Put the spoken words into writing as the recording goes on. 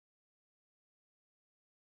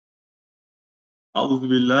أعوذ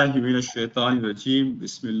بالله من الشيطان الرجيم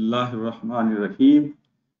بسم الله الرحمن الرحيم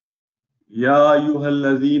يا أيها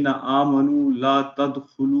الذين آمنوا لا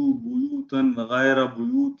تدخلوا بيوتا غير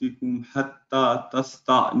بيوتكم حتى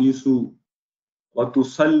تستأنسوا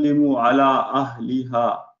وتسلموا على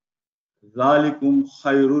أهلها ذلكم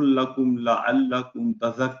خير لكم لعلكم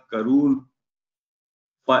تذكرون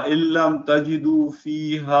فإن لم تجدوا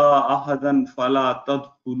فيها أحدا فلا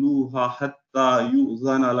تدخلوها حتى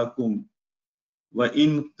يؤذن لكم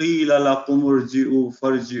وإن قيل لكم ارجعوا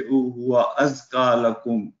فارجعوا هو أزكى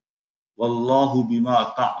لكم والله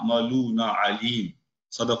بما تعملون عليم.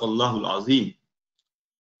 صدق الله العظيم.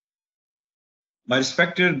 My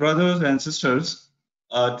respected brothers and sisters,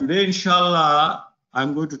 today inshallah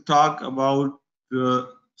I'm going to talk about uh,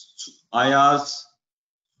 ayahs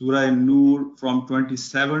Surah Nur from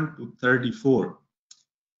 27 to 34.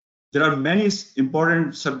 There are many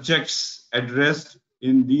important subjects addressed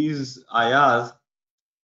in these ayahs.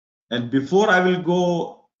 And before I will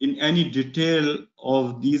go in any detail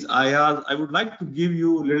of these ayahs, I would like to give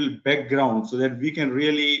you a little background so that we can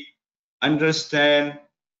really understand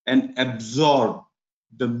and absorb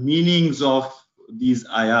the meanings of these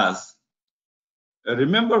ayahs.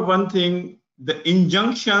 Remember one thing, the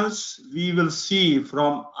injunctions we will see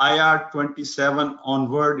from ayah 27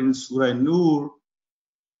 onward in Surah Nur,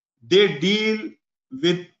 they deal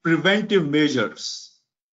with preventive measures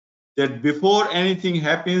that before anything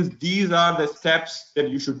happens, these are the steps that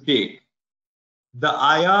you should take. The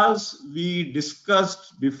ayahs we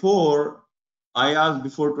discussed before, ayahs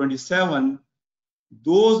before 27,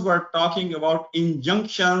 those were talking about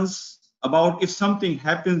injunctions about if something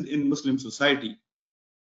happens in Muslim society.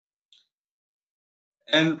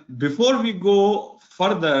 And before we go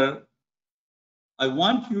further, I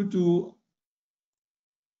want you to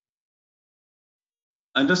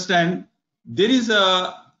understand there is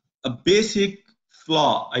a basic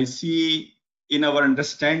flaw I see in our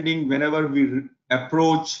understanding whenever we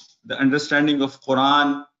approach the understanding of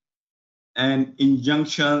Quran and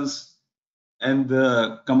injunctions and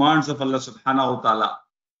the commands of Allah subhanahu wa ta'ala.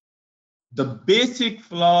 The basic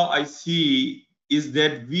flaw I see is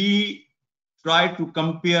that we try to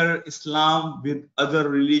compare Islam with other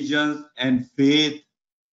religions and faith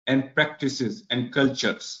and practices and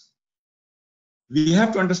cultures. We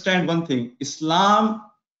have to understand one thing, Islam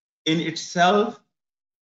in itself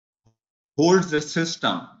holds the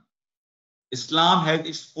system. Islam has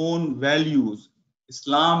its own values.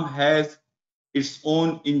 Islam has its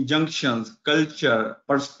own injunctions, culture,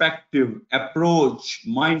 perspective, approach,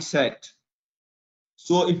 mindset.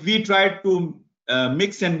 So if we try to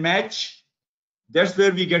mix and match, that's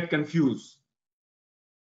where we get confused.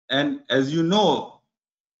 And as you know,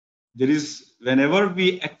 there is, whenever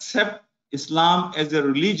we accept Islam as a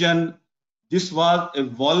religion, this was a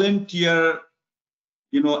volunteer,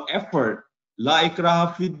 effort. La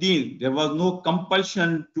ikraha fi deen. There was no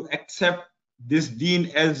compulsion to accept this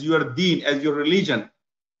deen, as your religion.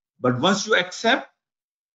 But once you accept,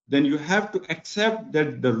 then you have to accept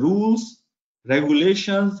that the rules,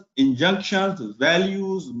 regulations, injunctions,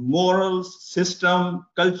 values, morals, system,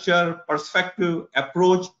 culture, perspective,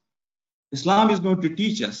 approach, Islam is going to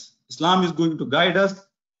teach us. Islam is going to guide us.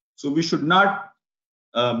 So we should not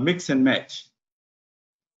mix and match.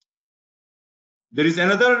 There is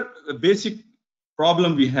another basic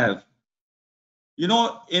problem we have. In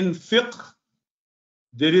fiqh,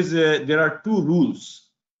 there are two rules.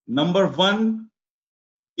 Number one,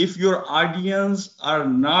 if your audience are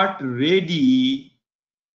not ready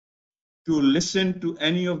to listen to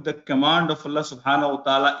any of the command of Allah subhanahu wa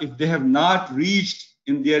ta'ala, if they have not reached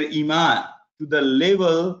in their iman to the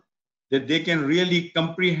level that they can really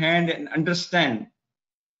comprehend and understand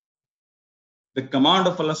the command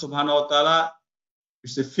of Allah subhanahu wa ta'ala,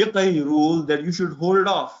 it's a fiqh rule that you should hold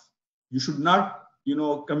off. You should not,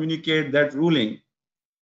 communicate that ruling.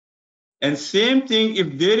 And same thing,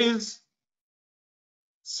 if there is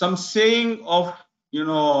some saying of,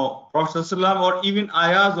 Prophet or even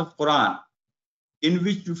ayahs of Quran, in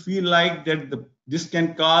which you feel like that this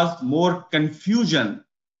can cause more confusion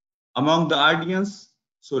among the audience.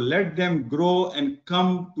 So let them grow and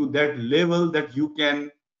come to that level that you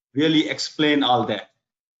can really explain all that.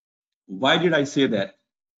 Why did I say that?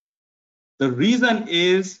 The reason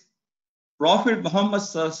is Prophet Muhammad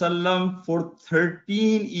for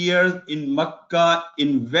 13 years in Makkah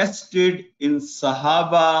invested in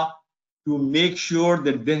Sahaba to make sure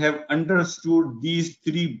that they have understood these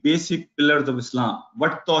three basic pillars of Islam.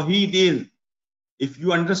 What Tawheed is. If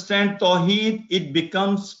you understand Tawheed, it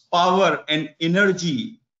becomes power and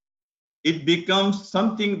energy. It becomes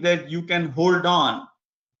something that you can hold on.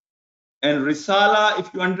 And Risala,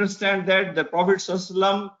 if you understand that the Prophet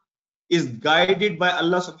ﷺ is guided by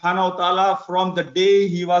Allah subhanahu wa ta'ala from the day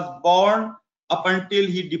he was born up until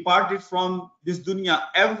he departed from this dunya.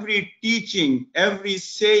 Every teaching, every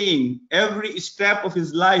saying, every step of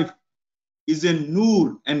his life is a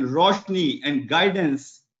nur and roshni and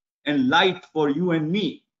guidance and light for you and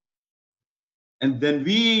me. And then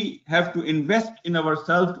we have to invest in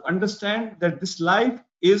ourselves to understand that this life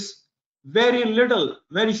is very little,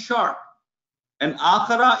 very short. And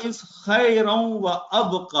akhirah is khayran wa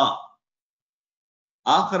abqa.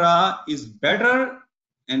 Akhirah is better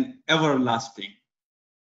and everlasting.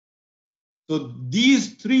 So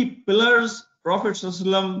these three pillars, Prophet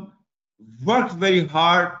ﷺ worked very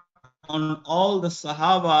hard on all the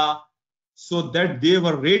Sahaba so that they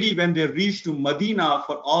were ready when they reached to Medina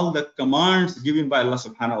for all the commands given by Allah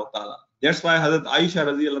subhanahu wa ta'ala. That's why Hazrat Aisha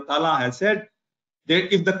radiallahu ta'ala has said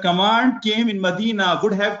that if the command came in Medina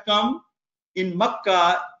would have come in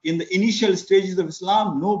Makkah in the initial stages of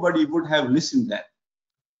Islam, nobody would have listened to that.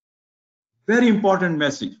 Very important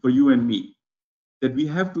message for you and me, that we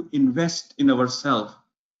have to invest in ourselves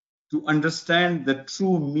to understand the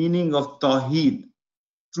true meaning of Tawheed,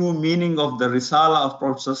 true meaning of the Risala of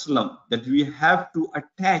Prophet ﷺ, that we have to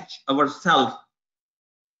attach ourselves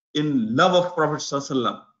in love of Prophet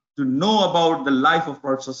ﷺ, to know about the life of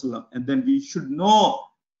Prophet ﷺ, and then we should know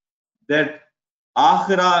that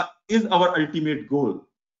Akhirah is our ultimate goal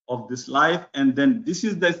of this life, and then this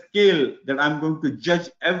is the scale that I'm going to judge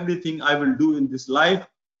everything I will do in this life,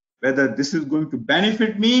 whether this is going to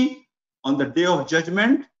benefit me on the day of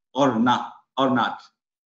judgment or not.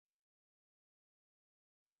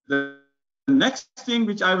 The next thing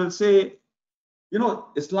which I will say,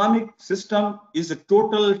 Islamic system is a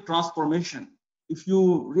total transformation. If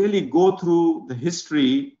you really go through the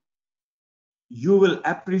history, you will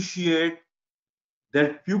appreciate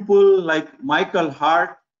that people like Michael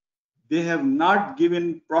Hart, they have not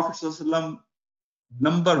given Prophet ﷺ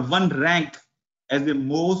 #1 rank as the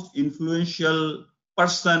most influential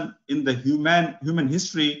person in the human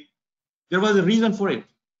history. There was a reason for it.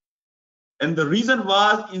 And the reason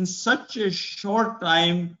was, in such a short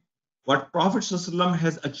time, what Prophet ﷺ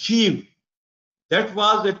has achieved, that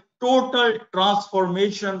was a total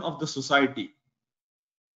transformation of the society.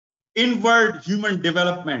 Inward human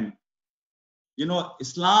development.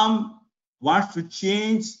 Islam wants to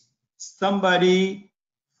change somebody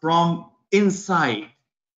from inside.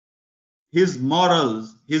 His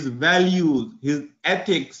morals, his values, his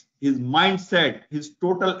ethics, his mindset, his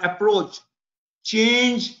total approach.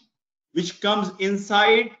 Change which comes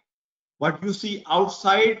inside, what you see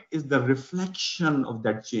outside is the reflection of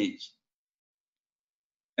that change.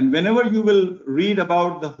 And whenever you will read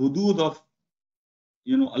about the hudud of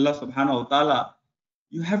Allah subhanahu wa ta'ala,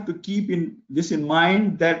 you have to keep this in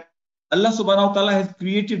mind, that Allah subhanahu wa ta'ala has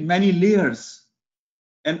created many layers,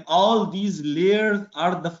 and all these layers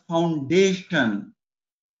are the foundation.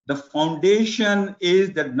 The foundation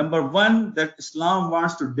is that #1, that Islam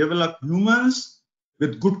wants to develop humans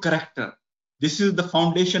with good character. This is the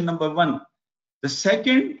foundation #1. The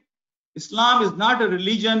second, Islam is not a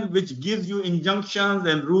religion which gives you injunctions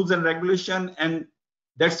and rules and regulation and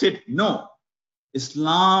that's it. No.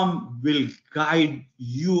 Islam will guide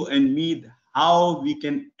you and me how we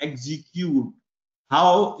can execute,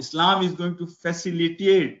 how Islam is going to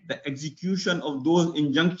facilitate the execution of those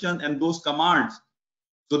injunctions and those commands.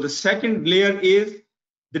 So the second layer is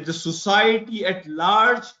that the society at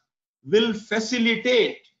large will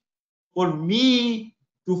facilitate for me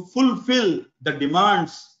to fulfill the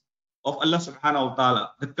demands of Allah subhanahu wa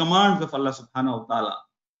ta'ala, the commands of Allah subhanahu wa ta'ala.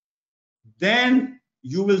 Then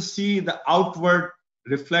you will see the outward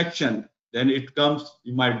reflection. Then it comes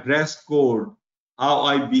in my dress code, how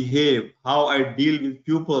I behave, how I deal with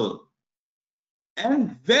people.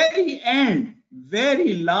 And very end,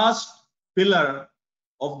 very last pillar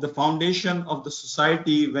of the foundation of the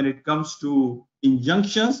society when it comes to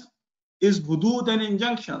injunctions is hudud and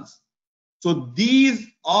injunctions. So these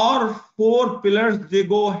are 4 pillars, they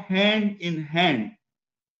go hand in hand.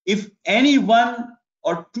 If any one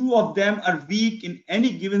or 2 of them are weak in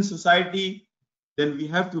any given society, then we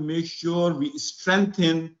have to make sure we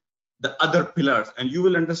strengthen the other pillars. And you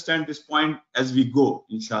will understand this point as we go,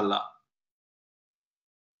 inshallah.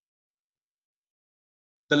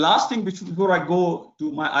 The last thing before I go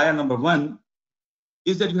to my ayah #1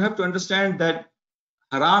 is that you have to understand that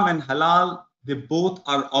haram and halal, they both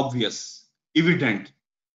are obvious, evident,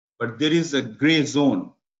 but there is a gray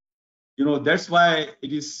zone. That's why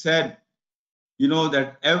it is said,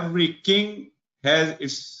 that every king has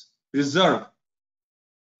its preserve.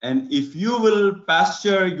 And if you will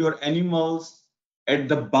pasture your animals at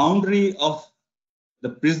the boundary of the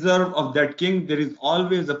preserve of that king, there is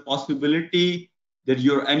always a possibility that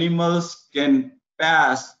your animals can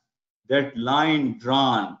pass that line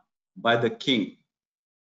drawn by the king.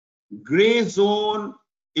 Gray zone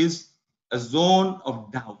is a zone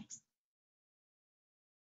of doubt.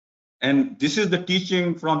 And this is the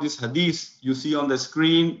teaching from this hadith you see on the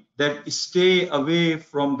screen, that stay away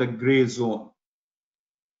from the gray zone.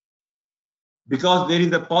 Because there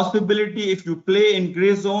is a possibility, if you play in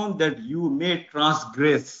gray zone, that you may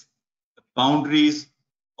transgress the boundaries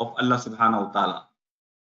of Allah subhanahu wa ta'ala.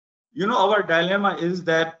 You know, our dilemma is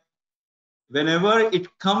that whenever it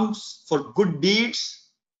comes for good deeds,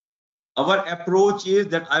 our approach is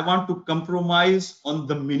that I want to compromise on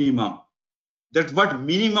the minimum. That what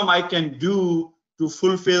minimum I can do to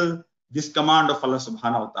fulfill this command of Allah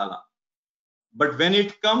subhanahu wa ta'ala. But when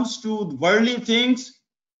it comes to worldly things,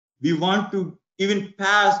 we want to even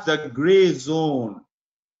pass the gray zone.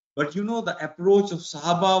 But you know, the approach of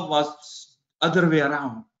Sahaba was other way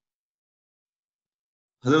around.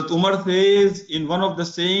 Hazrat Umar says in one of the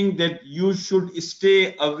saying that you should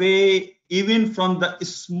stay away even from the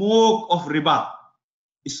smoke of riba.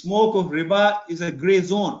 Smoke of riba is a gray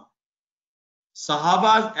zone.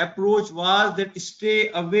 Sahaba's approach was that stay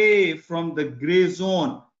away from the gray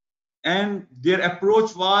zone. And their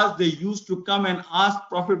approach was they used to come and ask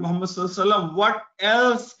Prophet Muhammad Sallallahu Alaihi Wasallam, what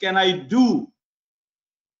else can I do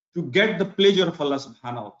to get the pleasure of Allah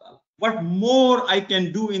subhanahu wa ta'ala? What more I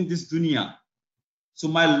can do in this dunya? So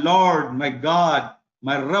my Lord, my God,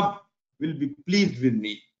 my Rabb will be pleased with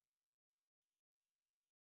me.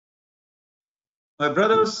 My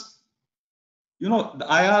brothers, you know,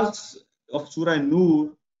 the ayahs of Surah Nur,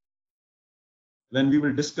 when we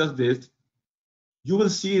will discuss this, you will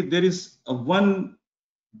see there is a one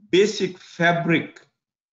basic fabric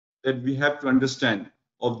that we have to understand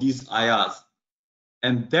of these ayahs.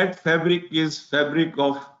 And that fabric is fabric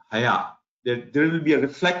of haya. That there will be a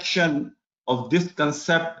reflection of this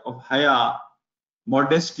concept of haya,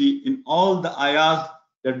 modesty, in all the ayahs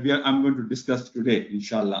that I'm going to discuss today,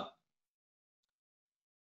 inshallah.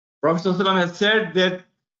 Prophet ﷺ has said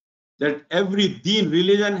that every deen,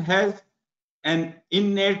 religion, has an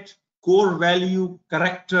innate core value,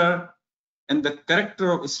 character, and the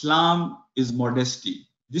character of Islam is modesty.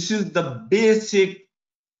 This is the basic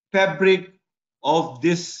fabric of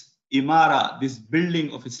this imara, this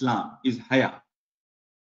building of Islam, is haya.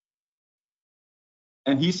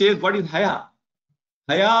 And he says, what is haya?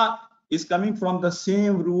 Haya is coming from the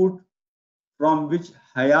same root from which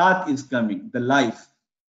hayat is coming, the life.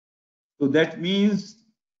 So that means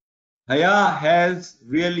haya has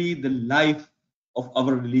really the life of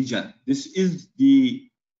our religion. This is the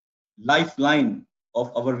lifeline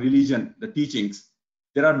of our religion, the teachings.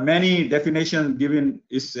 There are many definitions given.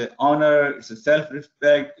 It's honor, it's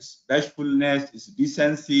self-respect, it's bashfulness, it's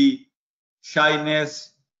decency,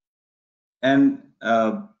 shyness, and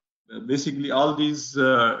basically all these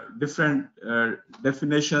different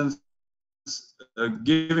definitions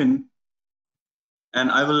given.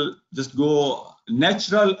 And I will just go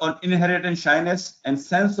natural or inherent shyness and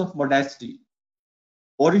sense of modesty.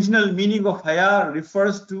 Original meaning of haya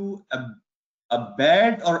refers to a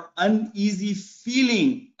bad or uneasy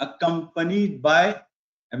feeling accompanied by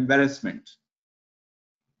embarrassment.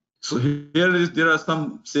 So there are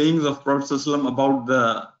some sayings of Prophet ﷺ about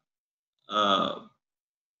the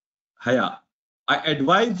haya. I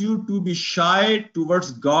advise you to be shy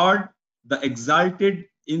towards God, the exalted,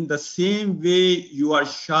 in the same way you are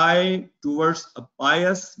shy towards a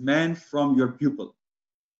pious man from your pupil.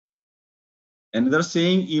 Another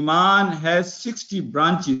saying, Iman has 60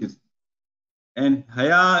 branches, and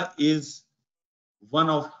haya is one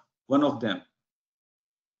of them.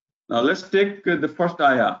 Now let's take the first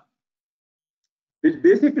ayah. It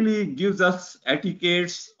basically gives us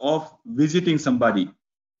etiquettes of visiting somebody.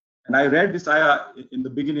 And I read this ayah in the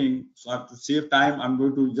beginning, so to save time, I'm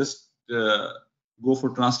going to just go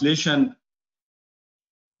for translation.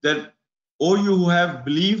 That, O you who have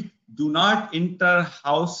believed, do not enter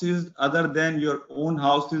houses other than your own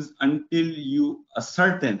houses until you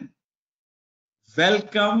ascertain.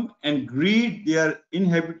 Welcome and greet their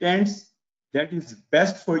inhabitants. That is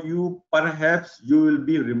best for you. Perhaps you will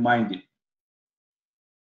be reminded.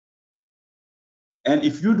 And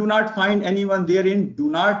if you do not find anyone therein, do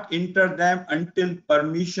not enter them until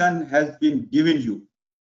permission has been given you.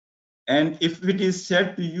 And if it is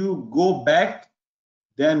said to you, go back,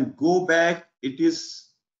 then go back. It is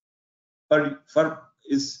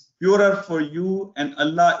purer for you, and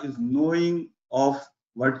Allah is knowing of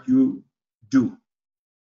what you do.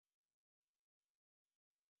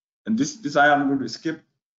 And this ayah I'm going to skip.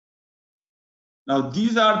 Now,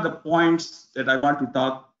 these are the points that I want to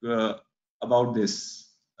talk about this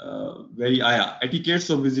very ayah, etiquettes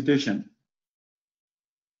of visitation.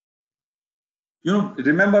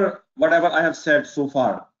 Remember whatever I have said so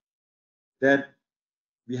far, that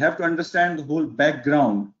we have to understand the whole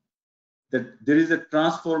background, that there is a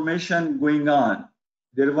transformation going on.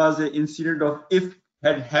 There was an incident of if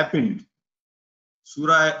had happened.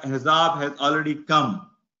 Surah Ahzab has already come.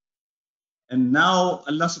 And now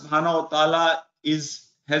Allah subhanahu wa ta'ala has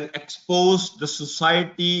exposed the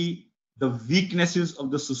society, the weaknesses of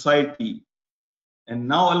the society. And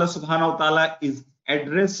now Allah subhanahu wa ta'ala is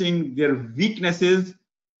addressing their weaknesses,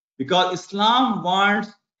 because Islam wants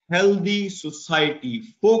healthy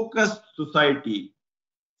society, focused society,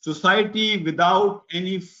 society without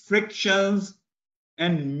any frictions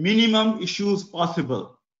and minimum issues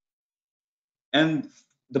possible. And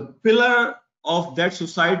the pillar of that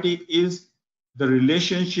society is the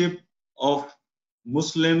relationship of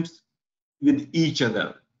Muslims with each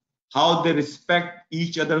other, how they respect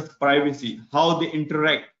each other's privacy, how they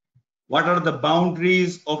interact, what are the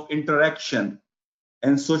boundaries of interaction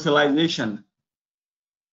and socialization.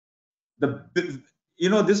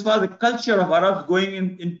 This was the culture of Arabs, going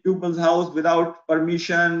in people's house without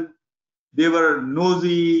permission. They were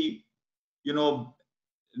nosy, there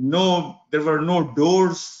were no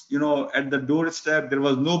doors, at the doorstep. There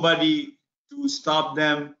was nobody to stop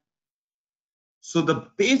them. So the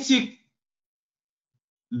basic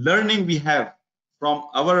learning we have from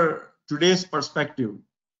our today's perspective: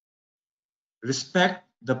 respect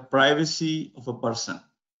the privacy of a person.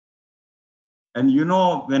 And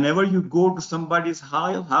whenever you go to somebody's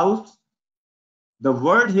house, the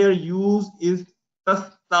word here used is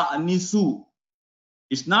tastanisu.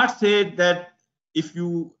 It's not said that if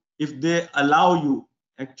they allow you.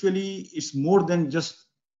 Actually, it's more than just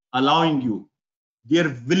allowing you.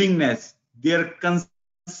 Their willingness, their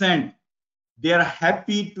consent, they are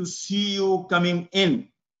happy to see you coming in.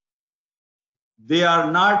 They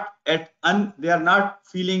are not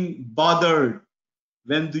feeling bothered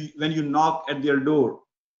when you knock at their door.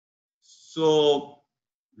 So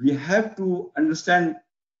we have to understand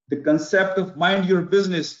the concept of mind your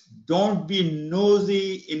business. Don't be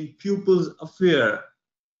nosy in people's affair.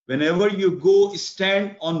 Whenever you go,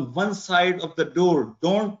 stand on one side of the door.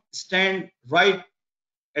 Don't stand right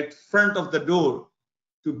at front of the door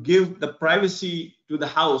to give the privacy to the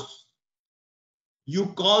house. You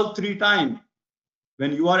call 3 times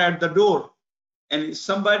when you are at the door, and if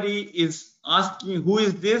somebody is asking who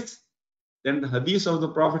is this, then the hadith of the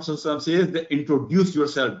Prophet says that introduce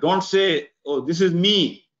yourself. Don't say, oh, this is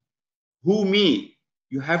me. Who me?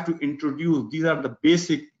 You have to introduce. These are the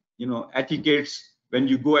basic, etiquettes when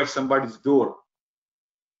you go at somebody's door.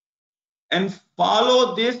 And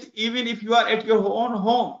follow this even if you are at your own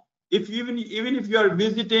home. Even if you are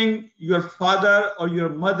visiting your father or your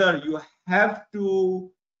mother, you have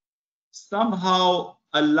to somehow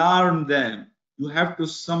alarm them. You have to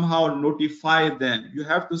somehow notify them. You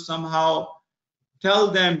have to somehow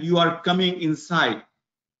tell them you are coming inside.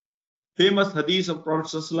 Famous hadith of Prophet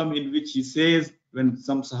ﷺ, in which he says, when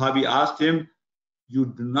some Sahabi asked him, you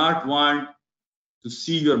do not want to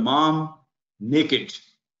see your mom naked.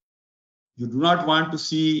 You do not want to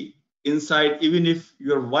see inside, even if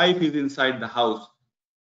your wife is inside the house.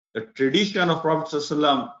 The tradition of Prophet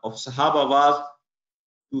ﷺ, of Sahaba, was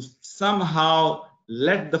to somehow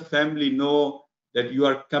let the family know that you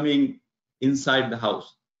are coming inside the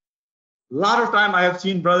house. A lot of time I have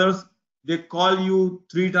seen brothers, they call you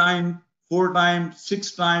 3 times, 4 times,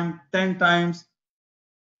 6 times, 10 times,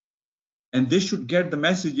 and they should get the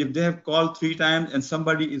message. If they have called 3 times and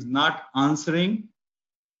somebody is not answering,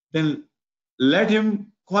 then let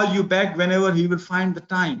him call you back whenever he will find the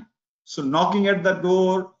time. So knocking at the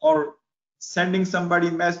door or sending somebody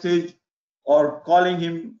a message or calling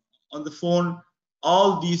him on the phone,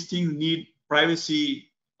 all these things need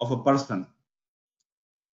privacy of a person.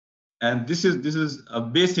 And this is a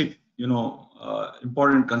basic,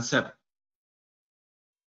 important concept.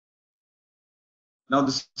 Now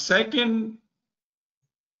the second,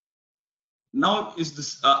 now is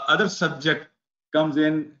this other subject comes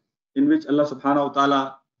in which Allah subhanahu wa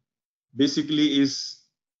ta'ala basically is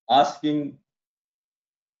asking,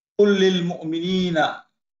 قُلْ لِلْمُؤْمِنِينَ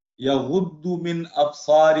يَغُضُّوا مِنْ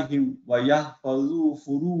أَبْصَارِهِمْ وَيَحْفَظُوا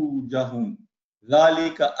فُرُوجَهُمْ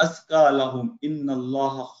ذَلِكَ أَزْكَى لَهُمْ إِنَّ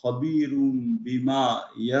اللَّهَ خَبِيرٌ بِمَا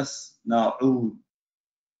يَصْنَعُونَ.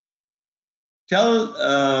 Tell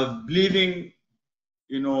believing,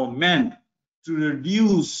 men to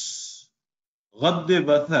reduce غض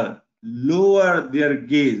basar, lower their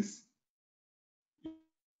gaze.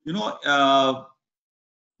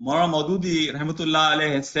 Mara Maududi rahmatullah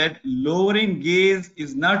alayhi has said, lowering gaze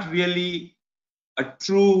is not really a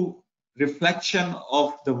true reflection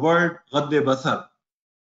of the word ghadde basar,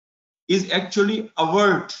 is actually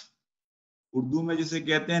avert. Urdu में जिसे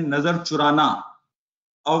कहते हैं नजर चुराना.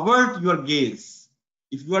 Avert your gaze.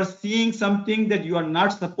 If you are seeing something that you are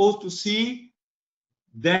not supposed to see,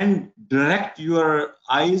 then direct your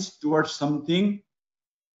eyes towards something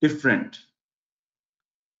different.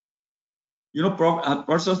 You know,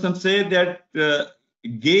 Prophet say that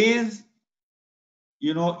gaze,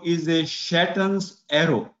 you know, is a Shaitan's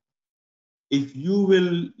arrow. If you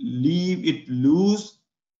will leave it loose,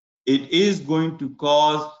 it is going to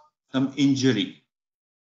cause some injury.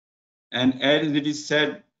 And as it is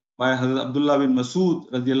said by Hazrat Abdullah bin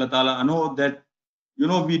Masud radiallahu ta'ala anhu, that, you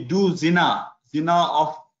know, we do zina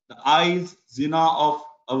of the eyes, zina of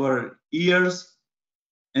our ears,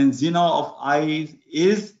 and zina of eyes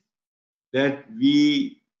is that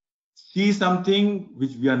we see something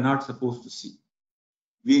which we are not supposed to see.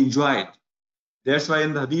 We enjoy it. That's why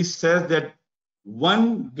in the hadith says that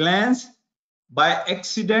one glance by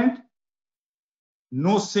accident,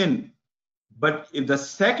 no sin. But if the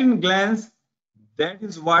second glance, that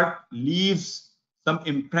is what leaves some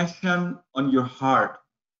impression on your heart.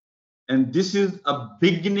 And this is a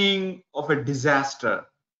beginning of a disaster.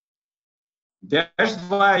 That's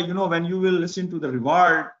why, you know, when you will listen to the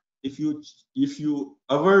reward, if you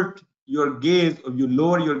avert your gaze or you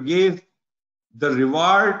lower your gaze, the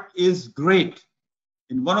reward is great.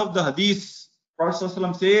 In one of the hadiths, Prophet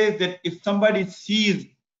ﷺ says that if somebody sees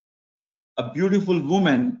a beautiful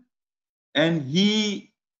woman and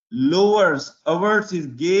he averts his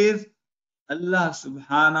gaze, Allah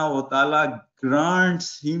subhanahu wa ta'ala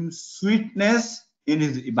grants him sweetness in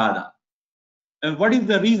his ibadah. And what is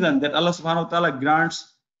the reason that Allah subhanahu wa ta'ala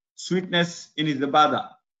grants sweetness in his ibadah?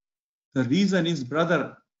 The reason is,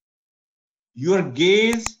 brother, your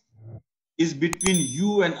gaze is between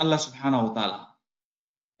you and Allah subhanahu wa ta'ala.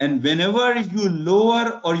 And whenever you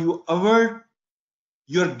lower or you avert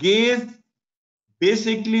your gaze,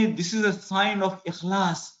 basically this is a sign of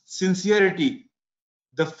ikhlas, sincerity,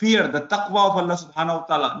 the fear, the taqwa of Allah subhanahu wa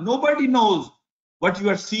ta'ala. Nobody knows what you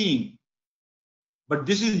are seeing, but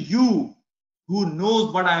this is you who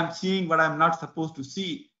knows what I am seeing, what I am not supposed to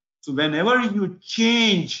see. So whenever you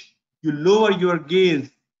change, you lower your gaze,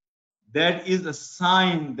 that is a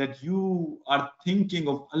sign that you are thinking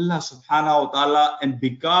of Allah subhanahu wa ta'ala, and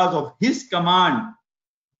because of his command,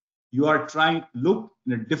 you are trying to look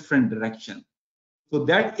in a different direction. So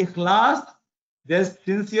that ikhlas, that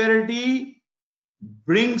sincerity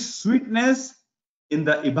brings sweetness in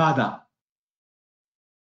the ibadah.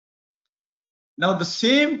 Now the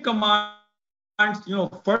same command, you know,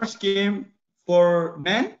 first came for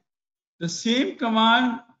men, the same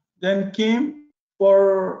command then came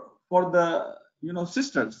for the, you know,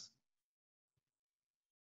 sisters.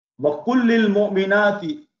 وَقُلْ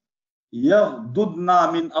لِلْمُؤْمِنَاتِ يَغْضُضْنَ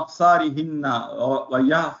مِنْ أَبْصَارِهِنَّ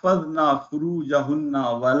وَيَحْفَظْنَ فُرُوجَهُنَّ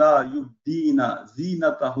وَلَا يُبْدِينَ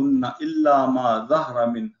زِينَتَهُنَّ إِلَّا مَا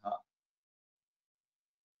ظَهَرَ مِنْهَا.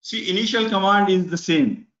 See, initial command is the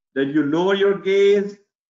same, that you lower your gaze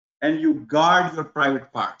and you guard your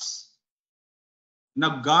private parts.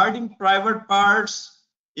 Now, guarding private parts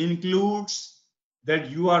includes that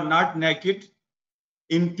you are not naked,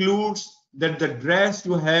 includes that the dress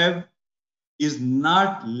you have is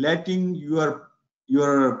not letting your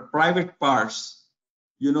private parts,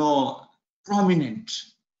 you know, prominent.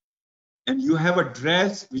 And you have a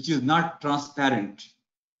dress which is not transparent.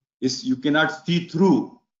 You cannot see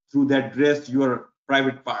through that dress your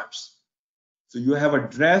private parts. So you have a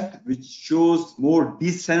dress which shows more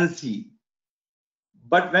decency.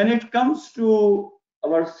 But when it comes to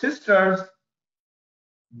our sisters,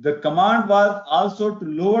 the command was also to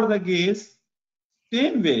lower the gaze,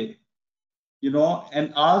 same way, you know,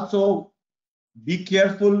 and also be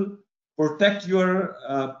careful, protect your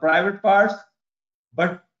private parts.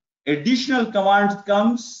 But additional command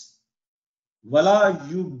comes, wala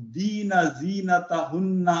yubdina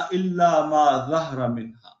zinatahunna illa ma zahra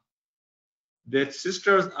minha. That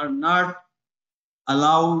sisters are not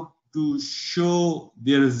allowed to show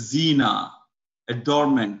their zina,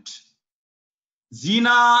 adornment.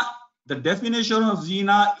 Zina, the definition of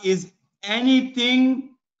zina is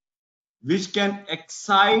anything which can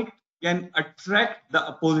excite, can attract the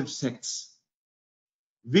opposite sex,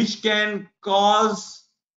 which can cause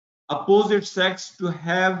opposite sex to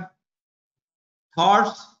have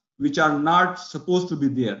thoughts which are not supposed to be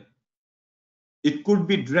there. It could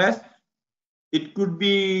be dress, it could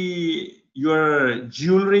be your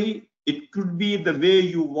jewelry, it could be the way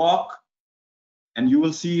you walk, And you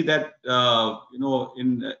will see that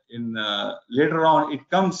in later on it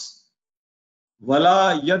comes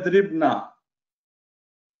wala yadribna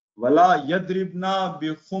bi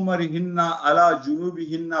khumarihinna ala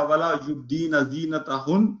junubihinna wala yubdina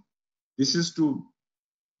zinatahun. This is to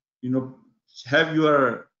have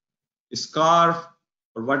your scarf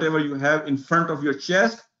or whatever you have in front of your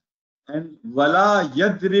chest. And wala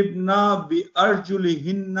yadribna bi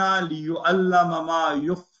arjulihinna liyu'allama ma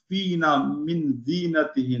yukhfina min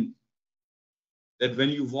zinatihin. That when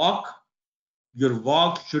you walk, your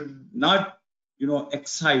walk should not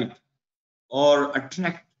excite or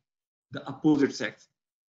attract the opposite sex.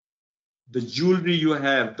 The jewelry you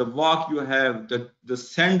have, the walk you have, the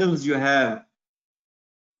sandals you have,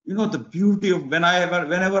 the beauty of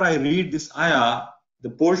whenever I read this ayah, the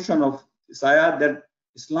portion of this ayah, that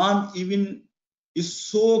Islam even is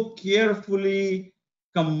so carefully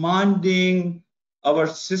commanding our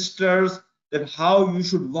sisters that how you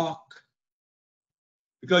should walk,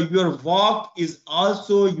 because your walk is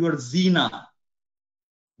also your zina.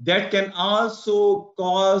 That can also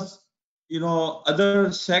cause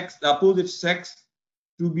other sex, the opposite sex,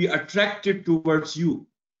 to be attracted towards you.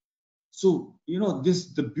 So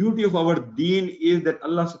the beauty of our deen is that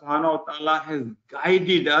Allah subhanahu wa ta'ala has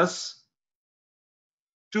guided us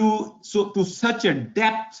to such a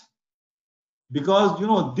depth, because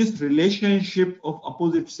this relationship of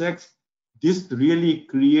opposite sex, this really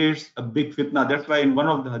creates a big fitna. That's why in one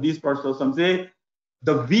of the hadith, Prophet say,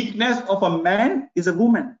 the weakness of a man is a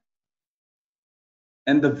woman,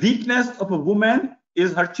 and the weakness of a woman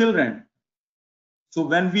is her children. So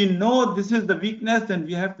when we know this is the weakness, then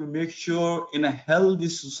we have to make sure in a healthy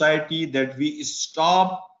society that we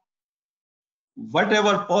stop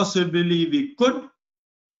whatever possibly we could,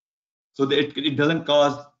 so that it doesn't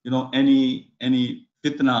cause any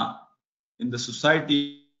fitna in the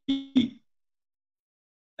society.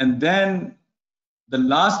 And then the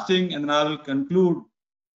last thing, and then I will conclude,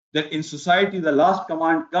 that in society the last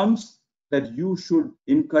command comes that you should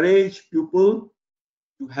encourage people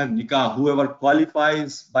to have nikah, whoever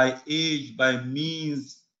qualifies by age, by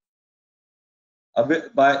means,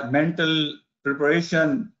 by mental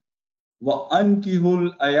preparation.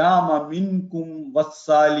 وَأَنْكِحُوا الْأَيَامَ مِنْكُمْ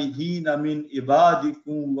وَالصَّالِحِينَ مِنْ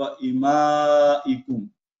عِبَادِكُمْ وَإِمَائِكُمْ.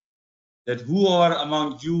 That whoever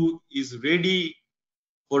among you is ready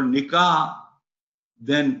for nikah,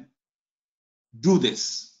 then do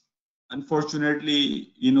this.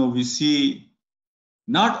 Unfortunately, we see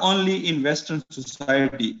not only in Western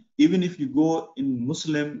society, even if you go in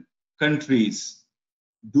Muslim countries,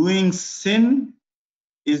 doing sin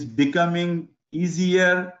is becoming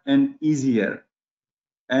easier and easier,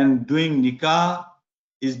 and doing nikah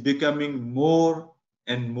is becoming more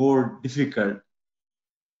and more difficult.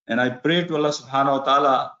 And I pray to Allah subhanahu wa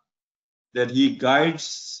ta'ala that He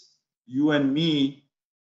guides you and me,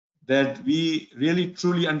 that we really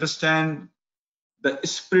truly understand the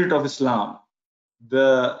spirit of Islam,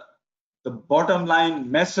 the bottom line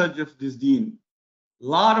message of this deen. A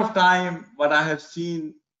lot of time, what I have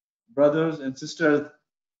seen, brothers and sisters,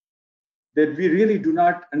 that we really do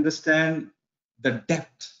not understand the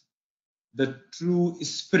depth, the true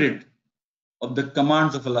spirit of the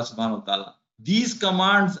commands of Allah subhanahu wa ta'ala. These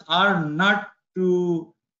commands are not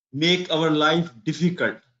to make our life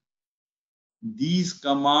difficult. These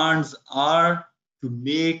commands are to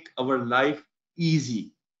make our life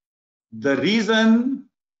easy. The reason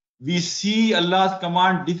we see Allah's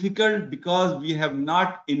command difficult, because we have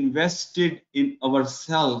not invested in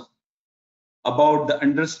ourselves about the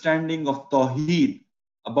understanding of Tawheed,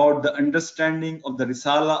 about the understanding of the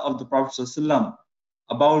Risala of the Prophet ﷺ,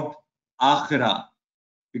 about Akhirah.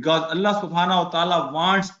 Because Allah subhanahu wa ta'ala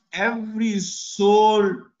wants every soul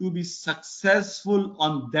to be successful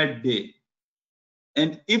on that day.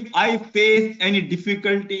 And if I face any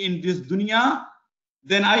difficulty in this dunya,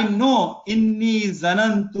 then I know inni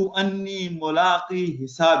zanantu anni mulaqi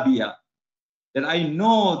hisabiya, that I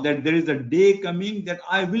know that there is a day coming that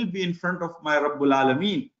I will be in front of my Rabbul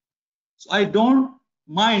Alameen. So I don't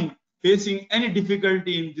mind facing any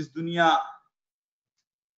difficulty in this dunya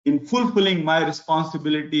in fulfilling my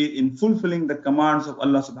responsibility, in fulfilling the commands of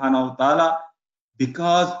Allah subhanahu wa ta'ala,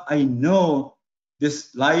 because I know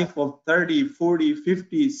this life of 30, 40,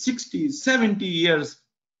 50, 60, 70 years,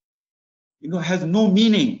 has no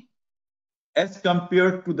meaning as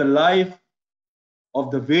compared to the life of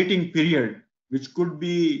the waiting period, which could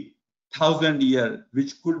be 1,000 years,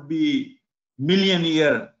 which could be million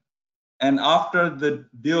years. And after the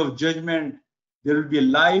day of judgment, there will be a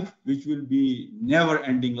life which will be never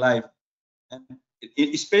ending life. And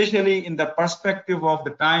especially in the perspective of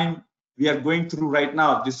the time we are going through right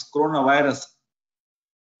now, this coronavirus,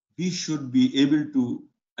 we should be able to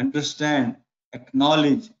understand,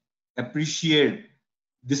 acknowledge, appreciate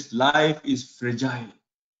this life is fragile.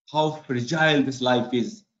 How fragile this life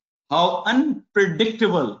is. How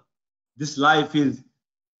unpredictable this life is.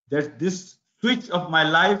 That this switch of my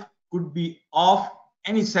life could be off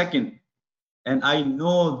any second. And I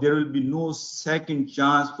know there will be no second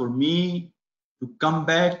chance for me to come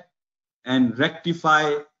back and rectify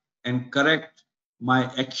and correct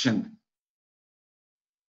my action.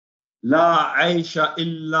 La aisha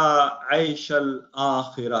illa aisha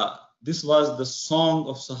al-akhirah. This was the song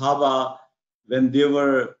of Sahaba when they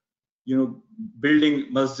were,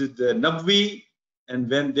 building Masjid Nabwi, and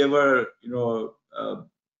when they were,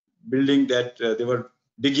 building that, they were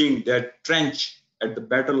digging that trench at the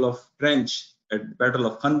Battle of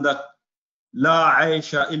Khandaq. La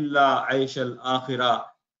aisha illa aisha al-akhirah.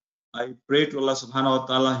 I pray to Allah subhanahu wa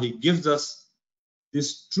ta'ala, He gives us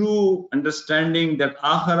this true understanding that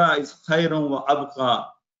akhira is khayrun wa abqa,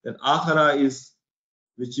 that akhira is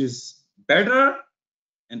which is better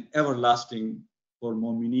and everlasting for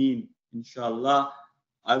mu'mineen. Inshallah,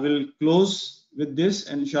 I will close with this,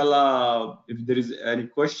 and inshallah, if there is any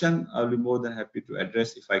question, I'll be more than happy to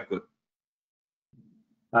address if I could.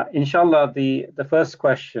 Inshallah, the first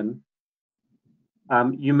question,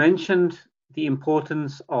 you mentioned the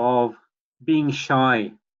importance of being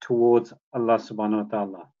shy towards Allah subhanahu wa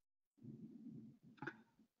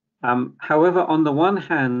ta'ala. However, on the one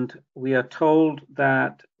hand, we are told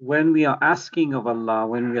that when we are asking of Allah,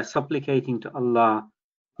 when we are supplicating to Allah,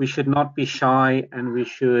 we should not be shy, and we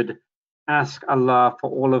should ask Allah for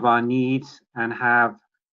all of our needs and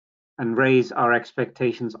raise our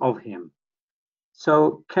expectations of Him.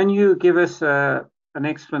 So can you give us an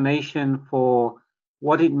explanation for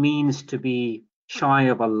what it means to be shy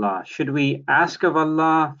of Allah? Should we ask of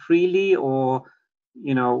Allah freely, or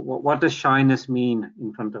what does shyness mean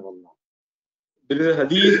in front of Allah? There is a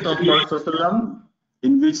hadith of Prophet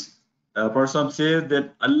in which a person says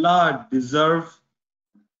that Allah deserves,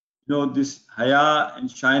 this haya and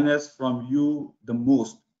shyness from you the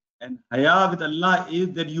most. And haya with Allah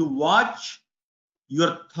is that you watch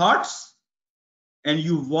your thoughts and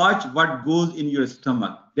you watch what goes in your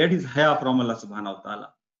stomach. That is haya from Allah subhanahu wa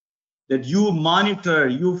ta'ala. That you monitor,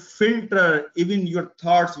 you filter even your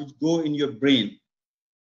thoughts which go in your brain.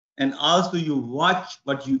 And also you watch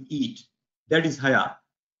what you eat. That is haya.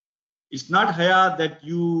 It's not haya that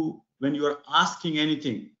when you are asking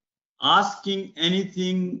anything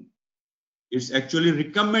is actually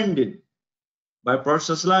recommended by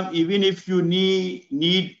Prophet. Even if you need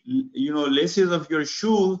laces of your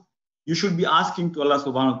shoes, you should be asking to Allah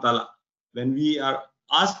subhanahu wa ta'ala. When we are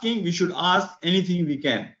asking, we should ask anything we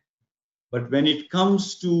can. But when it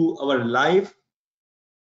comes to our life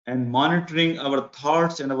and monitoring our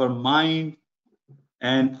thoughts and our mind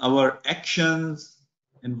and our actions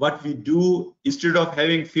and what we do, instead of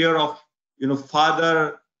having fear of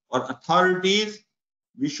father or authorities,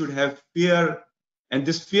 we should have fear. And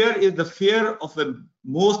this fear is the fear of a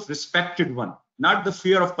most respected one, not the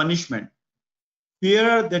fear of punishment.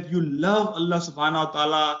 Fear that you love Allah subhanahu wa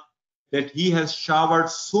ta'ala, that He has showered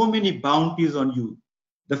so many bounties on you.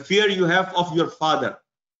 The fear you have of your father,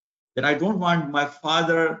 that I don't want my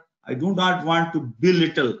father, I do not want to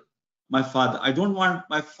belittle my father. I don't want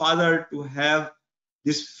my father to have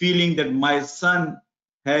this feeling that my son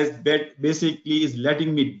has basically is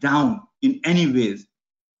letting me down in any ways.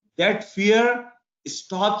 That fear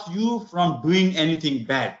stops you from doing anything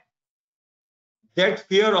bad. That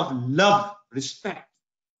fear of love, respect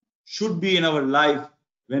should be in our life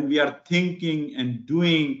when we are thinking and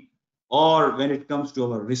doing, or when it comes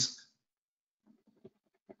to our risk.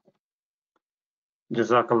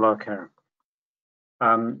 Jazakallah khair.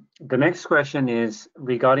 The next question is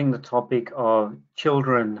regarding the topic of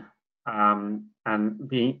children and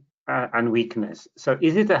weakness. So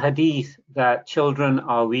is it a hadith that children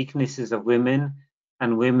are weaknesses of women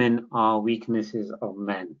and women are weaknesses of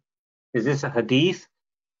men? Is this a hadith?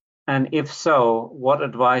 And if so, what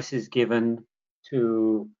advice is given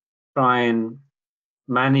to try and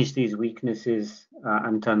manage these weaknesses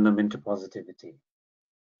and turn them into positivity?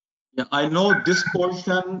 Yeah, I know this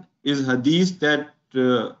portion is hadith that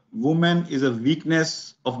woman is a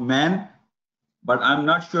weakness of man, but I'm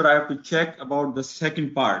not sure. I have to check about the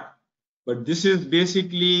second part. But this is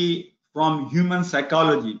basically from human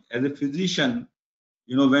psychology. As a physician,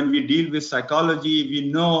 when we deal with psychology,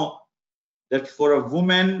 we know that for a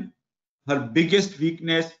woman, her biggest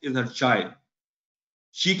weakness is her child.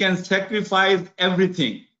 She can sacrifice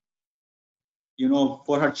everything,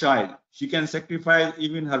 for her child. She can sacrifice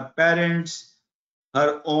even her parents,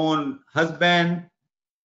 her own husband,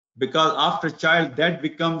 because after child, that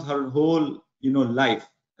becomes her whole, life.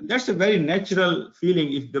 And that's a very natural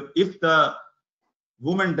feeling. If the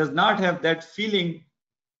woman does not have that feeling,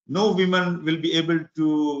 no woman will be able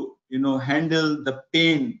to, handle the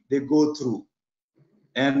pain they go through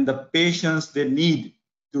and the patience they need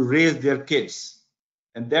to raise their kids.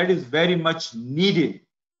 And that is very much needed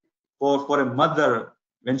for a mother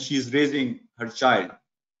when she is raising her child.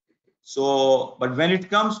 So, but when it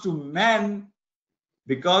comes to men,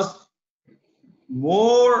 because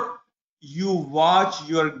more you watch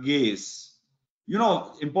your gaze,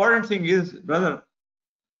 important thing is, brother,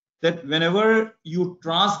 that whenever you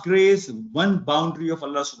transgress one boundary of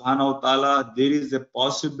Allah subhanahu wa ta'ala, there is a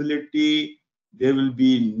possibility there will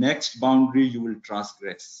be next boundary you will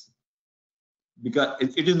transgress. Because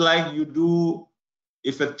it is like you do,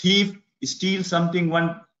 if a thief steals something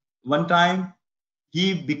one time,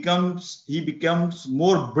 he becomes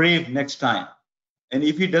more brave next time. And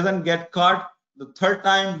if he doesn't get caught the third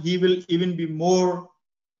time, he will even be more,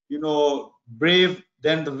 brave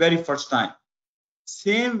than the very first time.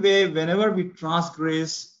 Same way, whenever we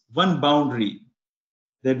transgress one boundary,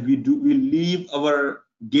 that we leave our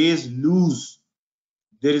gaze loose,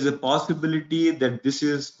 there is a possibility that this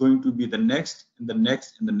is going to be the next and the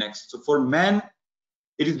next and the next. So for men,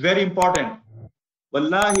 it is very important.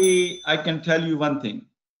 Wallahi, I can tell you one thing.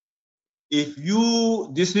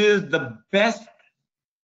 This is the best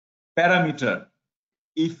parameter.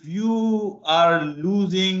 If you are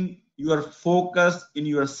losing your focus in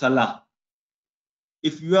your salah,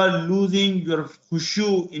 if you are losing your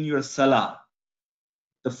khushu in your salah,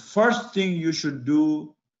 the first thing you should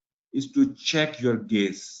do is to check your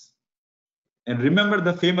gaze. And remember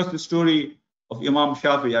the famous story of Imam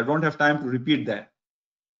Shafi. I don't have time to repeat that.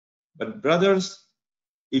 But brothers,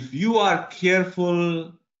 if you are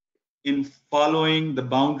careful in following the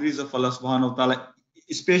boundaries of Allah subhanahu wa ta'ala,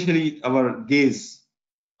 especially our gaze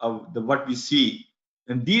of what we see.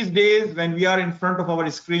 And these days, when we are in front of our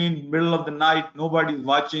screen, middle of the night, nobody is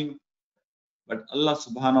watching, but Allah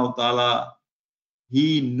subhanahu wa ta'ala,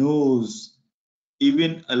 He knows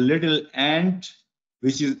even a little ant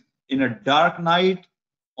which is in a dark night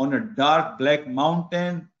on a dark black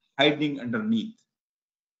mountain hiding underneath.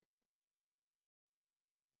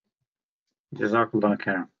 Jazakallah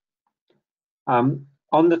khair.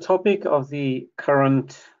 On the topic of the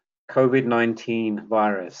current COVID-19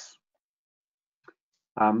 virus,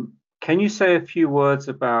 can you say a few words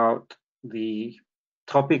about the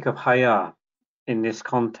topic of haya in this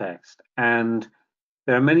context? And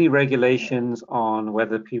there are many regulations on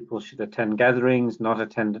whether people should attend gatherings, not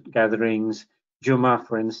attend gatherings. Jummah,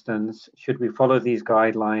 for instance, should we follow these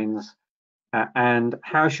guidelines? And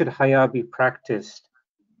how should haya be practiced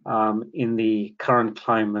in the current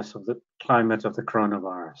climate of the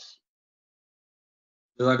coronavirus?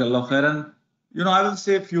 Jazakallah khairan. I will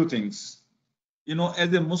say a few things.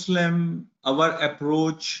 As a Muslim, our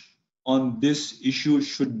approach on this issue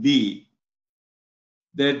should be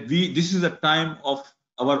that this is a time of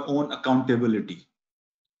our own accountability.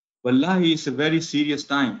 Wallahi, it's a very serious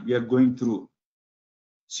time we are going through.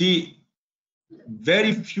 See,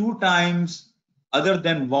 very few times other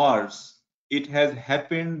than wars, it has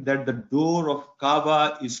happened that the door of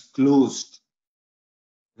Kaaba is closed.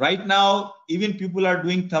 Right now, even people are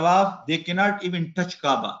doing tawaf, they cannot even touch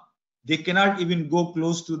Kaaba. They cannot even go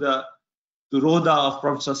close to the Roda of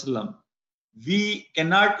Prophet ﷺ. We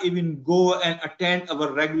cannot even go and attend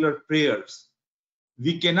our regular prayers.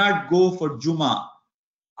 We cannot go for Jummah.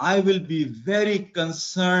 I will be very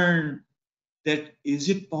concerned that is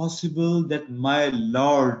it possible that my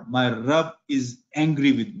Lord, my Rabb is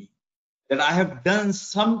angry with me? That I have done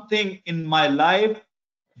something in my life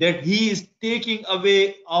that He is taking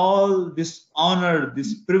away all this honor,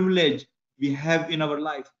 this privilege we have in our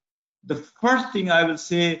life. The first thing I will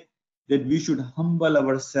say that we should humble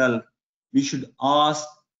ourselves. We should ask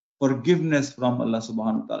forgiveness from Allah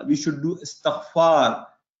subhanahu wa ta'ala. We should do istighfar.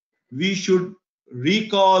 We should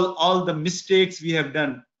recall all the mistakes we have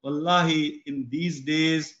done. Wallahi, in these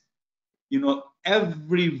days,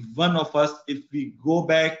 every one of us, if we go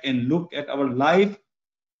back and look at our life,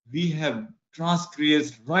 we have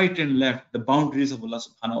transgressed right and left the boundaries of Allah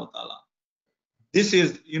subhanahu wa ta'ala. This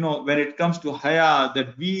is, when it comes to haya,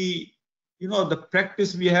 that we, the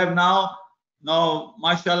practice we have now,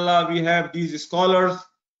 mashallah, we have these scholars,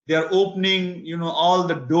 they are opening, all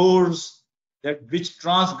the doors that which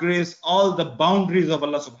transgress all the boundaries of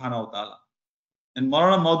Allah subhanahu wa ta'ala. And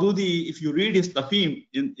Maulana Maududi, if you read his tafim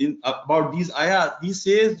in about these ayat, he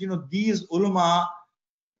says, these ulama,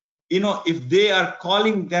 if they are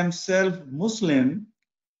calling themselves Muslim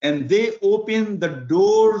and they open the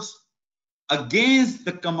doors against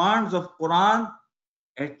the commands of Quran,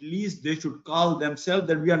 at least they should call themselves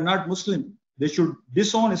that we are not Muslim. They should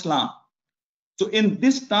disown Islam. So in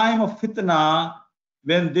this time of fitna,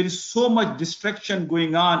 when there is so much distraction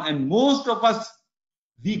going on, and most of us,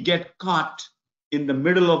 we get caught in the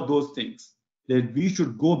middle of those things, that we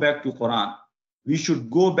should go back to Quran. We should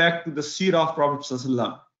go back to the Seerah of Prophet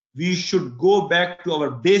ﷺ. We should go back to our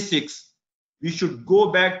basics. We should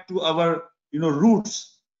go back to our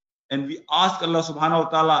roots. And we ask Allah subhanahu wa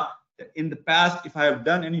ta'ala that in the past, if I have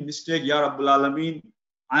done any mistake, Ya Rabbul Alameen,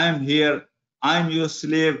 I am here, I am your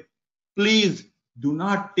slave. Please do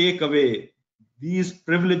not take away these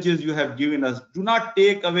privileges you have given us. Do not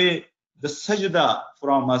take away the sajda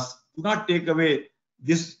from us. Do not take away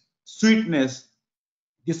this sweetness,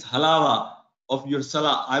 this halawa of your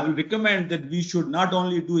salah. I will recommend that we should not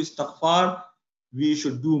only do istighfar, we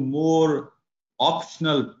should do more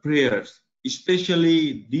optional prayers,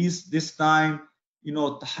 especially this time,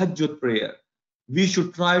 tahajjud prayer. We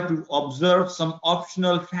should try to observe some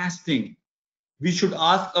optional fasting. We should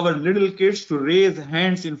ask our little kids to raise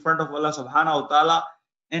hands in front of Allah subhanahu wa ta'ala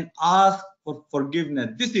and ask for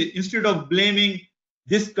forgiveness. This is instead of blaming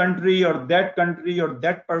this country or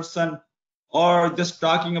that person, or just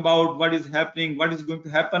talking about what is happening, what is going to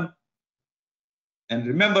happen. And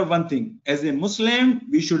remember one thing, as a Muslim,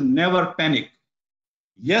 we should never panic.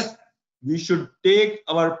 Yes, we should take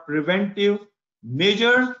our preventive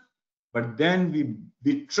measures, but then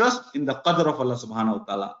we trust in the qadr of Allah subhanahu wa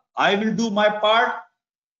ta'ala. I will do my part.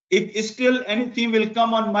 If still anything will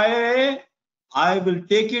come on my way, I will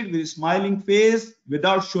take it with a smiling face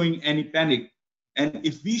without showing any panic. And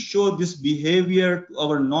if we show this behavior to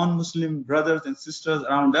our non-Muslim brothers and sisters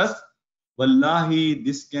around us, wallahi,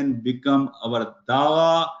 this can become our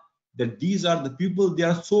dawah, that these are the people, they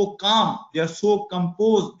are so calm, they are so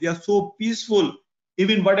composed, they are so peaceful.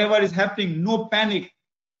 Even whatever is happening, no panic,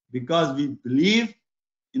 because we believe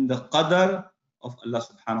in the qadr of Allah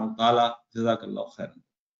subhanahu wa ta'ala. Jazakallah khairan.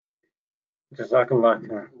 Jazakallah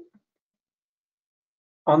khairan.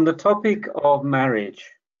 On the topic of marriage,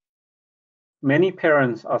 many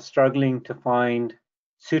parents are struggling to find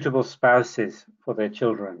suitable spouses for their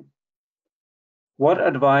children. What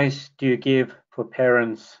advice do you give for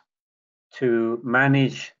parents to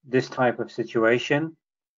manage this type of situation?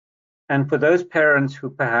 And for those parents who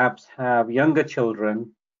perhaps have younger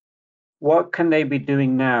children, what can they be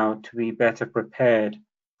doing now to be better prepared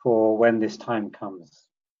for when this time comes?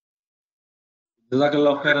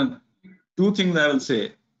 Jazakallah khairan. Two things I will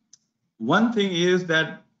say. One thing is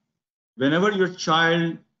that whenever your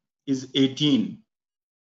child is 18,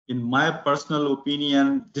 in my personal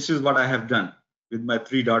opinion, this is what I have done with my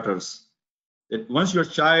 3 daughters. That once your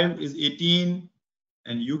child is 18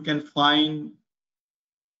 and you can find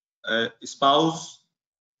a spouse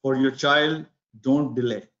for your child, don't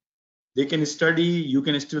delay. They can study, you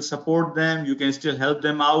can still support them, you can still help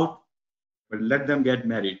them out, but let them get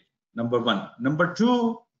married. Number one. Number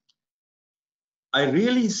two, I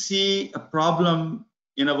really see a problem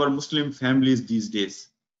in our Muslim families these days,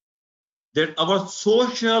 that our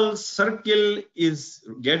social circle is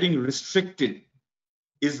getting restricted,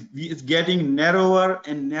 is getting narrower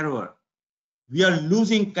and narrower. We are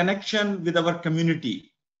losing connection with our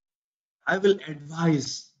community. I will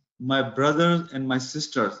advise my brothers and my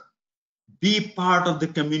sisters, be part of the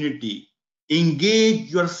community,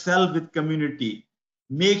 engage yourself with community,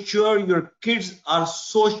 make sure your kids are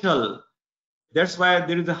social. That's why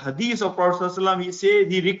there is a hadith of Prophet ﷺ.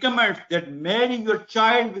 He recommends that marry your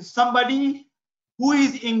child with somebody who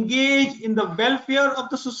is engaged in the welfare of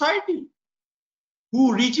the society,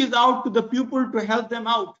 who reaches out to the people to help them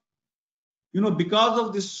out. Because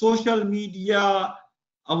of this social media,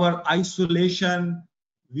 our isolation,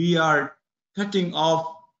 we are cutting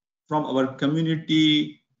off from our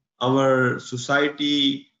community, our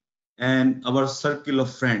society, and our circle of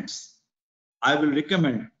friends. I will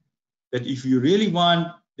recommend that if you really want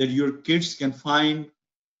that your kids can find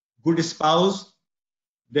good spouse,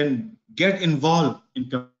 then get involved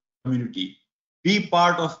in community. Be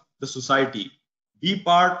part of the society. Be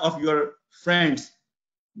part of your friends.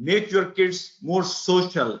 Make your kids more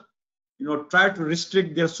social. Try to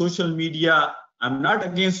restrict their social media. I'm not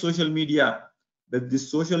against social media, but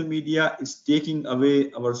this social media is taking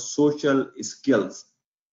away our social skills.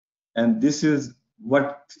 And this is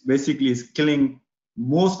what basically is killing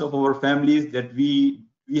most of our families, that we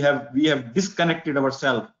have disconnected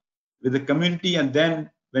ourselves with the community, and then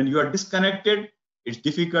when you are disconnected, it's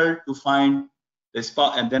difficult to find the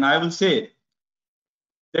spouse. And then I will say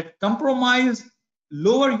that compromise,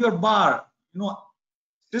 lower your bar.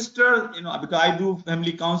 Sister, because I do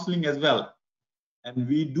family counseling as well. and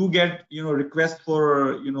we do get requests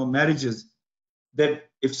for marriages, that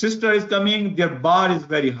if sister is coming, their bar is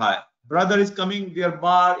very high. Brother is coming, their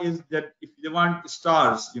bar is that if they want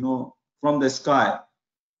stars, from the sky.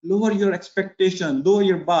 Lower your expectation, lower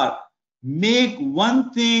your bar. Make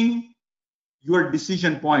one thing your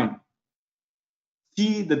decision point.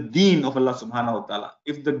 See the deen of Allah subhanahu wa ta'ala.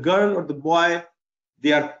 If the girl or the boy,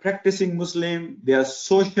 they are practicing Muslim, they are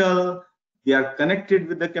social, they are connected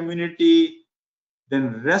with the community,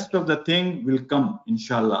 then rest of the thing will come,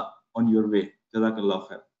 inshallah, on your way. Jazakallah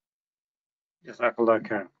khair. Jazakallah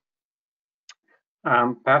khair.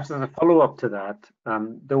 Perhaps as a follow-up to that,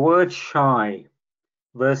 the word shy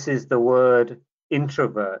versus the word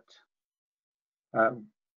introvert,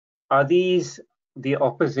 are these the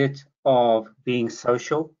opposite of being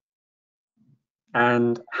social?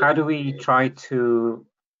 And how do we try to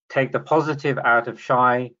take the positive out of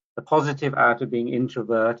shy, the positive out of being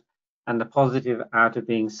introvert, and the positive out of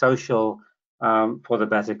being social for the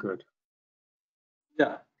better good?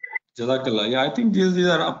 Yeah, Jazakallah. Yeah, I think these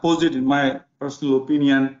are opposite in my personal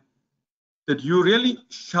opinion, that you really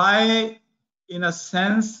shy in a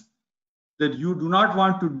sense that you do not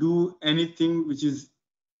want to do anything which is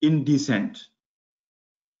indecent,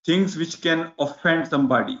 things which can offend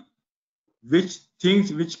somebody,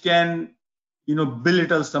 things which can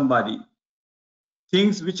belittle somebody,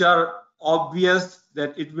 things which are obvious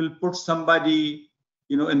that it will put somebody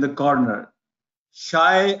in the corner.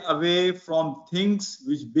 Shy away from things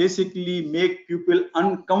which basically make people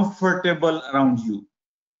uncomfortable around you.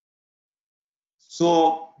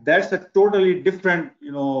 So that's a totally different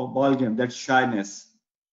ball game, that shyness.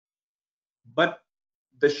 But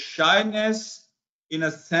the shyness, in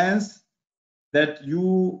a sense, that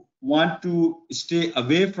you want to stay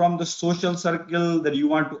away from the social circle, that you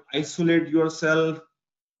want to isolate yourself,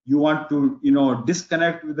 you want to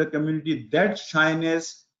disconnect with the community, that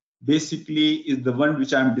shyness basically is the one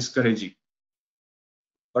which I'm discouraging.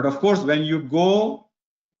 But of course, when you go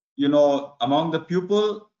among the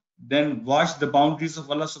people, then watch the boundaries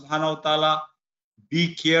of Allah subhanahu wa ta'ala.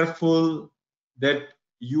 Be careful that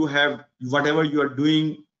you have whatever you are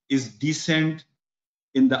doing is decent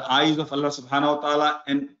in the eyes of Allah subhanahu wa ta'ala,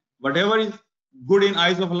 and whatever is good in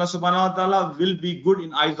eyes of Allah subhanahu wa ta'ala will be good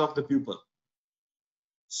in eyes of the people.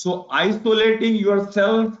 So isolating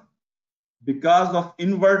yourself because of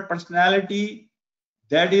inward personality,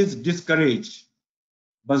 that is discouraged.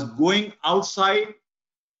 But going outside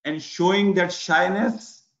and showing that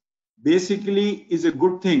shyness basically is a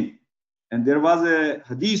good thing. And there was a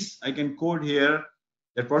hadith I can quote here,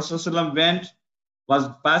 that Prophet ﷺ was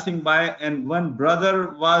passing by, and one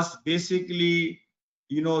brother was basically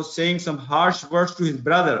saying some harsh words to his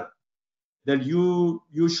brother, that you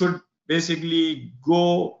should basically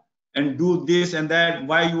go and do this and that,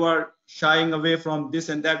 why you are shying away from this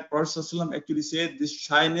and that. Prophet ﷺ actually said this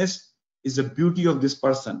shyness is the beauty of this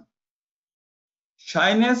person.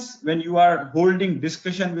 Shyness, when you are holding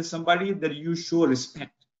discussion with somebody, that you show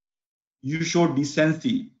respect, you show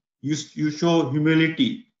decency, you show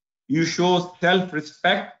humility, you show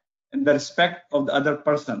self-respect and the respect of the other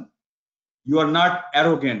person. You are not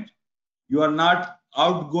arrogant, you are not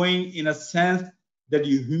outgoing in a sense that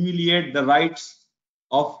you humiliate the rights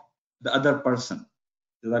of the other person.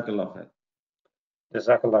 Jazakallah khair.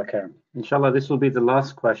 Jazakallah khair. Inshallah, this will be the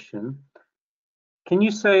last question. Can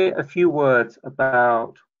you say a few words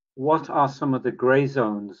about what are some of the gray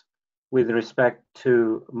zones with respect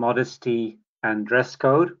to modesty and dress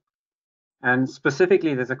code? And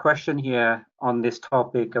specifically, there's a question here on this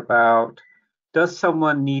topic about, does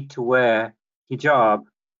someone need to wear hijab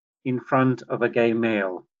in front of a gay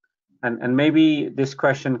male? And maybe this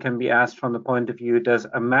question can be asked from the point of view, does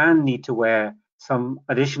a man need to wear some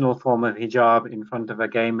additional form of hijab in front of a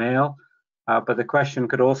gay male? But the question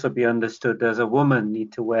could also be understood, does a woman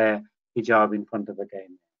need to wear hijab in front of a gay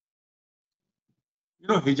male?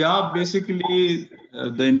 Hijab basically,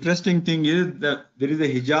 the interesting thing is that there is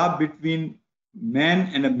a hijab between man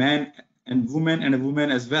and a man, and woman and a woman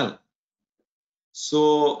as well.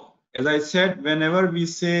 So as I said, whenever we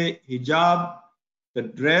say hijab, the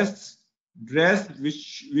dress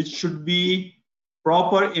which should be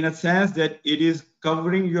proper in a sense that it is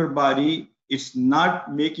covering your body, it's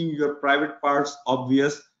not making your private parts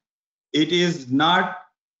obvious, it is not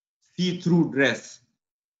see-through dress.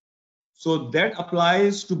 So that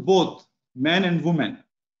applies to both men and women.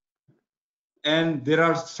 And there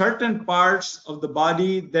are certain parts of the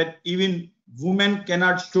body that even women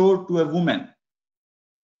cannot show to a woman,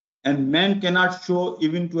 and men cannot show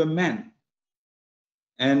even to a man.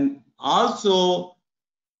 And also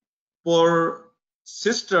for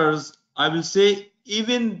sisters, I will say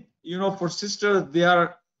even for sisters, they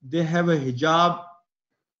have a hijab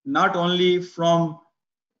not only from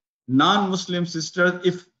non-Muslim sisters,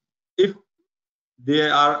 if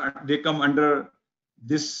they come under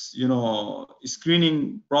this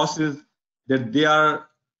screening process, that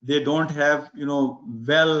they don't have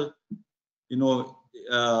well you know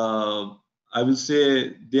uh, I will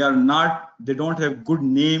say they don't have good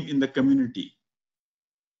name in the community,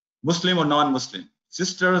 Muslim or non-Muslim.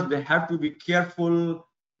 Sisters, they have to be careful,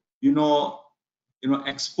 you know,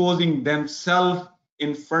 exposing themselves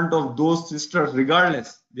in front of those sisters,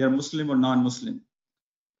 regardless they are Muslim or non-Muslim.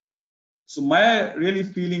 So my really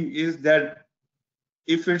feeling is that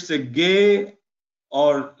if it's a gay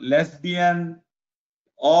or lesbian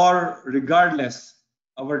or regardless,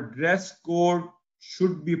 our dress code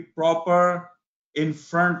should be proper in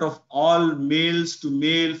front of all, males to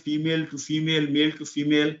male, female to female, male to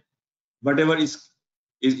female, whatever is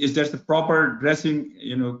that's the proper dressing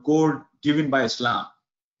code given by Islam.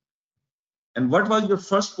 And what was your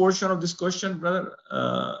first portion of this question, brother?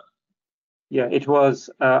 Yeah, it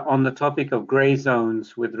was on the topic of gray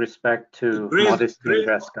zones with respect to modesty and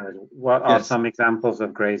dress code. What are some examples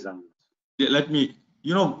of gray zones? Let me,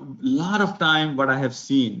 a lot of time what I have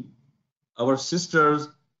seen, our sisters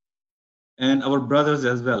and our brothers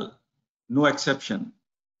as well, no exception,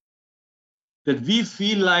 that we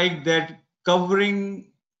feel like that covering,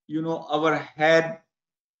 our head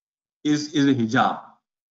is a hijab.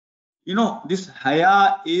 This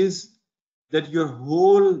haya is that your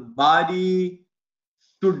whole body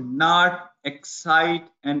should not excite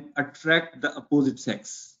and attract the opposite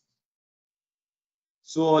sex.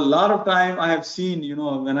 So a lot of time I have seen,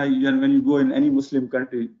 when you go in any Muslim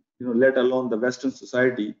country, let alone the Western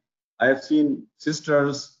society, I have seen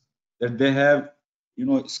sisters that they have,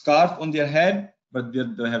 scarf on their head, but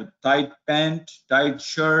they have tight pant, tight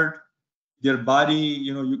shirt, their body,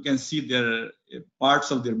 you can see their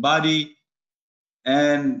parts of their body,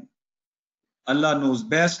 and Allah knows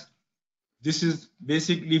best. This is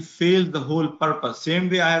basically failed the whole purpose. Same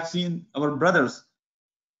way I have seen our brothers,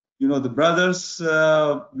 the brothers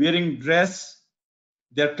wearing dress,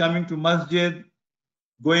 they're coming to masjid,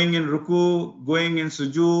 going in ruku, going in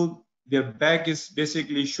sujood, their back is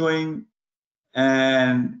basically showing.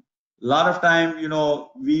 And a lot of time,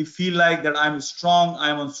 we feel like that I'm strong,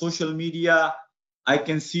 I'm on social media, I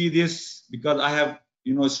can see this because I have,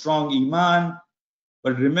 strong iman.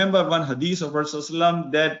 But remember one hadith of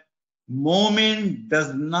Rasulullah, that Mu'min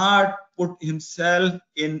does not put himself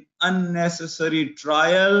in unnecessary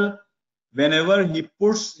trial. Whenever he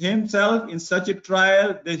puts himself in such a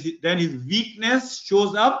trial, then his weakness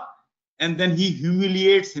shows up and then he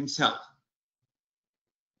humiliates himself.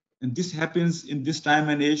 And this happens in this time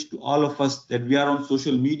and age to all of us, that we are on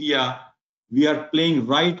social media, we are playing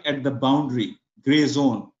right at the boundary, gray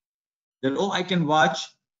zone, that, oh, I can watch,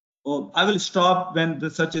 oh, I will stop when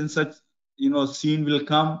the such and such, scene will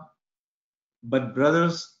come. But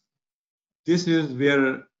brothers, this is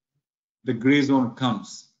where the gray zone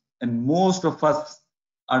comes. And most of us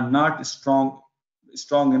are not strong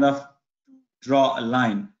enough to draw a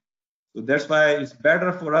line. So that's why it's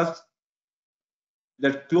better for us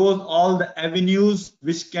that close all the avenues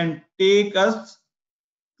which can take us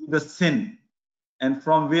to the sin, and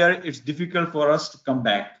from where it's difficult for us to come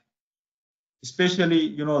back.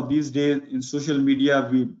 Especially, these days in social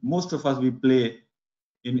media, most of us play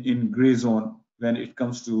in gray zone when it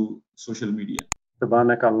comes to social media.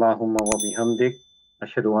 سبحانك اللهم وبحمدك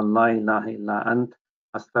أشهد أن لا إله إلا أنت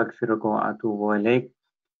أستغفرك وأتوب إليك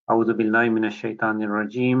أعوذ بالله من الشيطان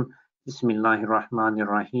الرجيم بسم الله الرحمن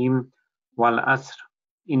الرحيم والعصر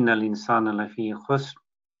إن الإنسان لفي خسر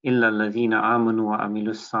إلا الذين آمنوا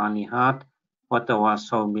وعملوا الصالحات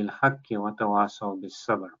وتواصوا بالحق وتواصوا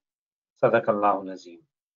بالصبر صدق الله العظيم.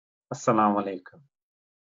 السلام عليكم.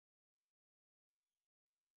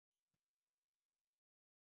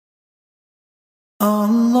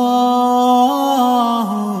 Allah